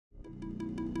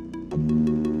Bitch.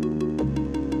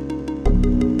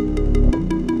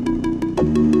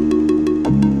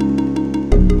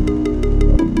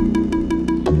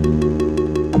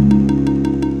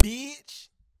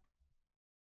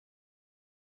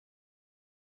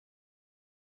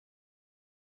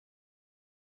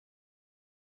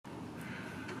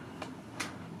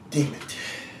 Damn it.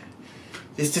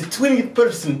 It's the 20th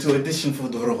person to audition for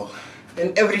the role,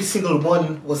 and every single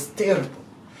one was terrible.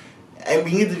 And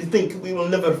we either think we will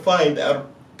never find our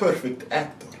perfect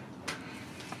actor.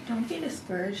 Don't be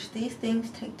discouraged. These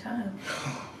things take time.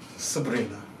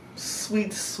 Sabrina,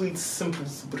 sweet, sweet, simple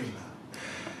Sabrina.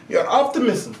 Your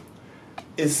optimism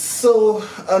is so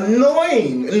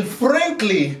annoying and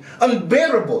frankly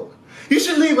unbearable. You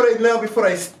should leave right now before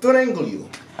I strangle you.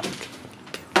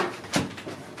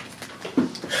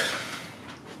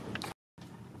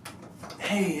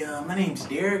 Hey, my name's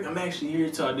Derek. I'm actually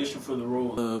here to audition for the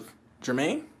role of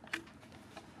Jermaine.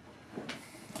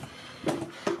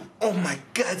 Oh my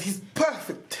God, he's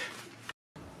perfect.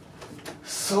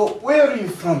 So, where are you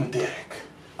from, Derek?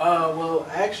 Well,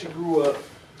 I actually grew up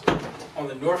on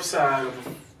the north side of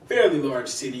a fairly large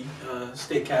city,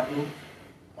 state capital.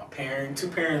 My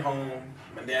two-parent home.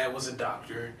 My dad was a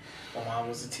doctor. My mom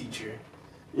was a teacher.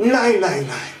 Nine.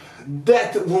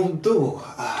 That won't do.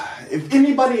 If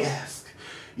anybody asks,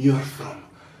 you're from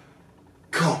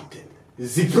Compton,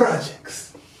 the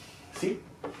projects. See?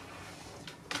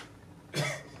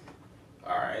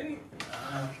 Alright,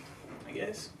 I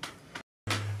guess.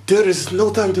 There is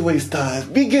no time to waste.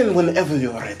 Begin whenever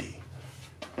you're ready.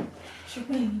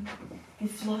 Jermaine,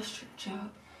 you've lost your job.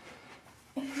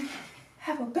 And you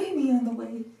have a baby on the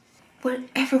way.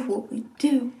 Whatever will we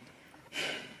do?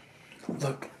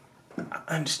 Look, I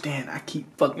understand I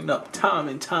keep fucking up time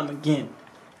and time again.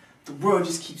 The world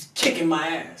just keeps kicking my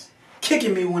ass.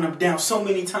 Kicking me when I'm down so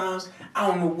many times, I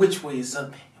don't know which way is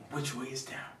up and which way is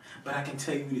down. But I can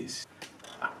tell you this.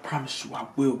 I promise you I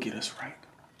will get us right.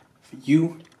 For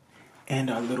you and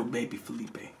our little baby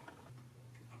Felipe.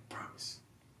 I promise.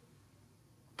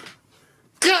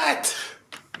 Cut!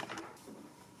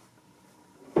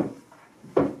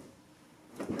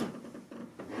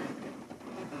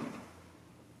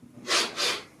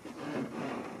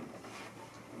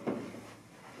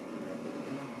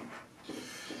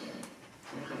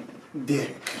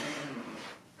 Derek.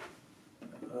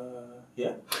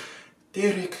 Yeah?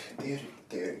 Derek.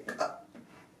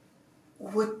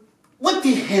 What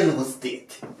the hell was that?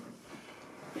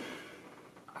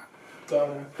 Thought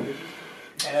I could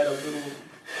add a little...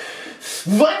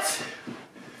 What?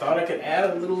 Thought I could add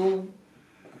a little...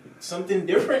 something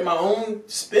different, my own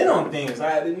spin on things.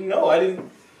 I didn't know. I didn't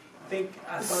think...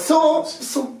 I thought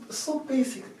So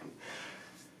basically,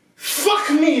 fuck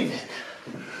me then.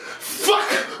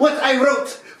 Fuck what I wrote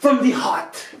from the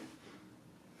heart.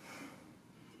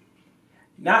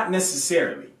 Not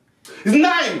necessarily.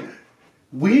 9.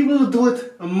 We will do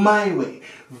it my way.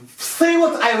 Say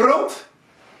what I wrote,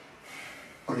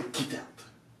 or get out.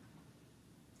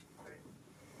 Okay.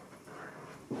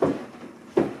 We'll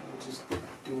just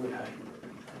do it how you wrote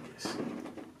it, I guess.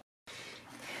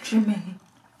 Jermaine,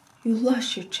 you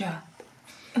lost your job.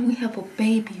 And we have a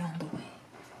baby on the way.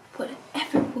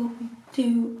 Whatever will we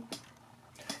do?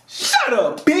 Shut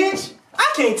up, bitch!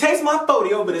 I can't taste my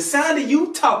 40 over the sound of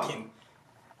you talking.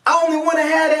 I only want to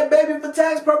have that baby for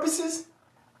tax purposes.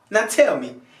 Now tell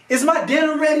me, is my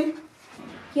dinner ready?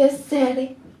 Yes,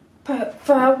 Daddy.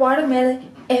 Fried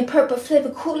watermelon and purple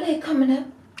flavored Kool-Aid coming up.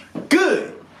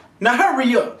 Good. Now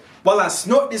hurry up while I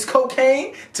snort this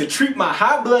cocaine to treat my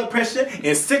high blood pressure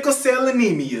and sickle cell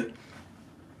anemia.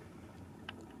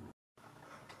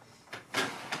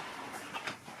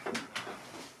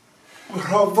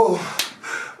 Bravo.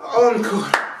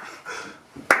 Encore.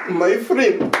 My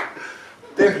friend.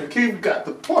 Derek, you've got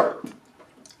the part.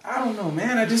 I don't know,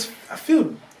 man. I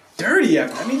feel dirty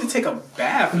after. I need to take a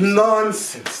bath.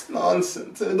 Nonsense.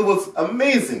 It was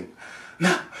amazing.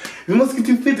 Now, we must get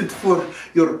you fitted for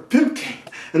your pimp cane.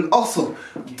 And also,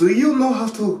 do you know how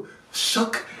to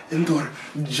shuck and or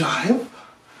jive?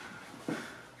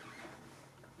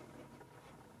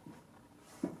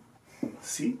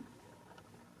 See?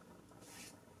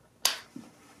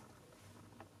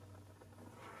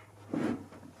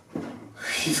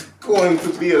 He's going to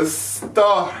be a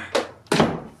star.